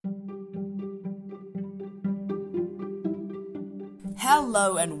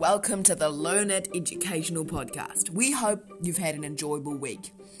Hello and welcome to the Learn It Educational Podcast. We hope you've had an enjoyable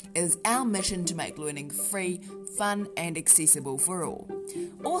week. It is our mission to make learning free, fun and accessible for all.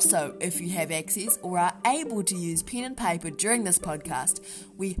 Also, if you have access or are able to use pen and paper during this podcast,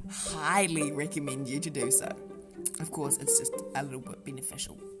 we highly recommend you to do so. Of course, it's just a little bit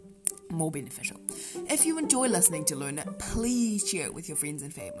more beneficial. If you enjoy listening to Learn It, please share it with your friends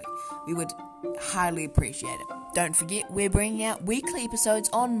and family. We would highly appreciate it. Don't forget, we're bringing out weekly episodes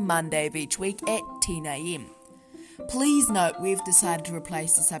on Monday of each week at 10 a.m. Please note we've decided to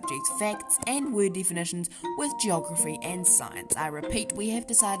replace the subjects facts and word definitions with geography and science. I repeat, we have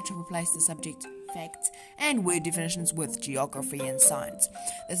decided to replace the subject facts and word definitions with geography and science.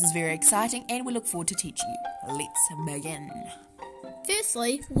 This is very exciting and we look forward to teaching you. Let's begin.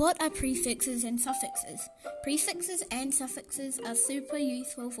 Firstly, what are prefixes and suffixes? Prefixes and suffixes are super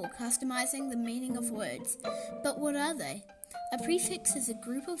useful for customizing the meaning of words. But what are they? A prefix is a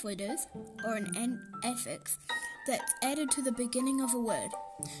group of letters, or an affix, that's added to the beginning of a word.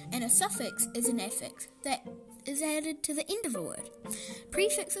 And a suffix is an affix that is added to the end of a word.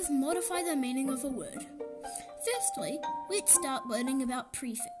 Prefixes modify the meaning of a word. Firstly, let's start learning about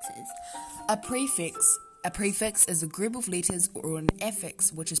prefixes. A prefix is a group of letters or an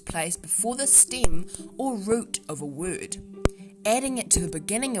affix which is placed before the stem or root of a word. Adding it to the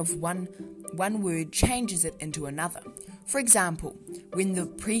beginning of one word changes it into another. For example, when the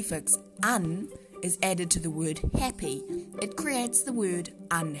prefix un is added to the word happy, it creates the word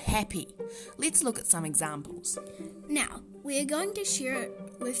unhappy. Let's look at some examples. Now, we are going to share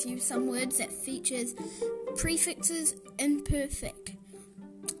with you some words that features prefixes imperfect.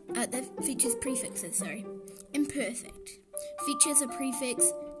 Imperfect. Features a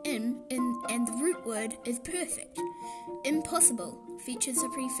prefix and the root word is perfect. Impossible features a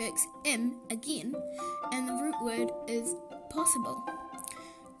prefix again, and the root word is possible.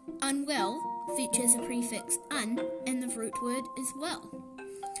 Unwell features a prefix and the root word is well.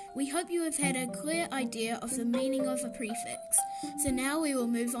 We hope you have had a clear idea of the meaning of a prefix. So now we will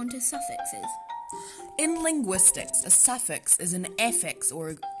move on to suffixes. In linguistics, a suffix is an affix or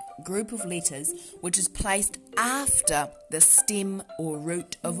a group of letters which is placed after the stem or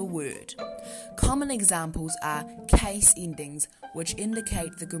root of a word. Common examples are case endings, which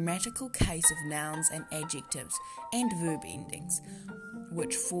indicate the grammatical case of nouns and adjectives, and verb endings,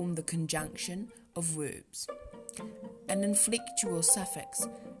 which form the conjunction of verbs. An inflectual suffix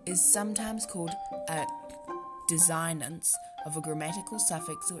is sometimes called a designance of a grammatical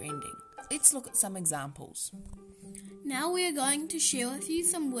suffix or ending. Let's look at some examples. Now we are going to share with you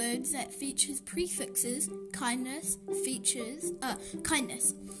some words that features prefixes. Kindness features a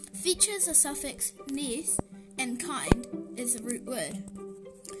suffix ness, and kind is the root word.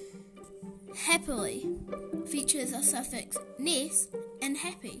 Happily features a suffix ness, and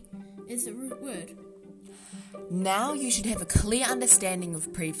happy is the root word. Now you should have a clear understanding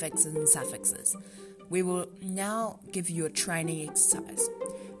of prefixes and suffixes. We will now give you a training exercise.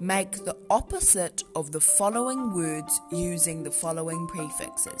 Make the opposite of the following words using the following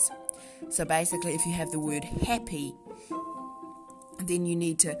prefixes. So basically, if you have the word happy, then you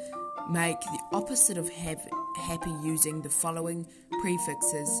need to make the opposite of happy using the following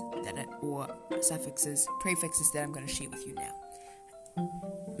prefixes prefixes that I'm going to share with you now.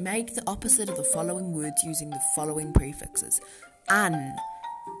 Make the opposite of the following words using the following prefixes. Un,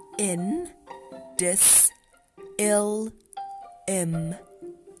 in, dis, ill, im,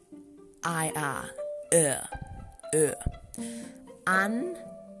 ir, un,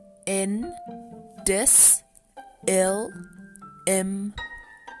 in, dis, ill, im,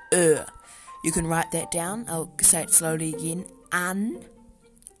 You can write that down. I'll say it slowly again. Un,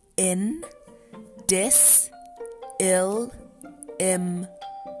 in, dis, ill, im,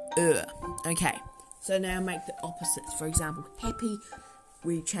 Okay, so now make the opposites. For example, happy,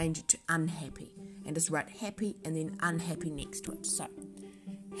 we change it to unhappy. And just write happy and then unhappy next to it. So,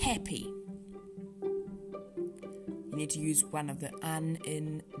 happy. You need to use one of the un,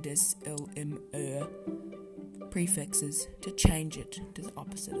 in, dis, ill, im, prefixes to change it to the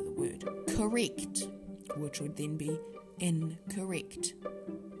opposite of the word. Correct, which would then be incorrect.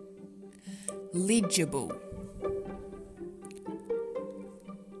 Legible.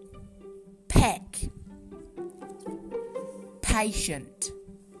 Pack. Patient.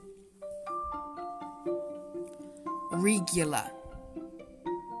 Regular.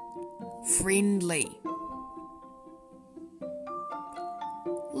 Friendly.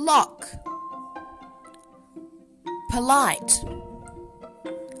 Lock. Polite.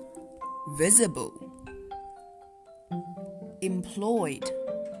 Visible. Employed.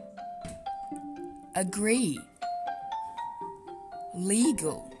 Agree.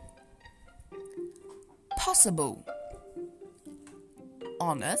 legal, possible,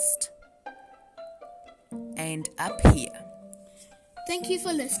 honest, and up here. Thank you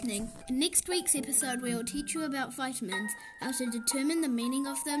for listening. In next week's episode, we will teach you about vitamins, how to determine the meaning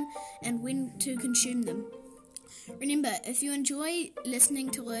of them, and when to consume them. Remember, if you enjoy listening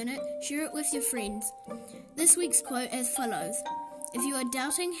to Learn It, share it with your friends. This week's quote as follows: "If you are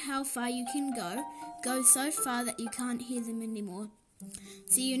doubting how far you can go so far that you can't hear them anymore."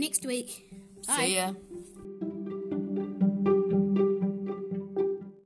 See you next week. Bye. See ya.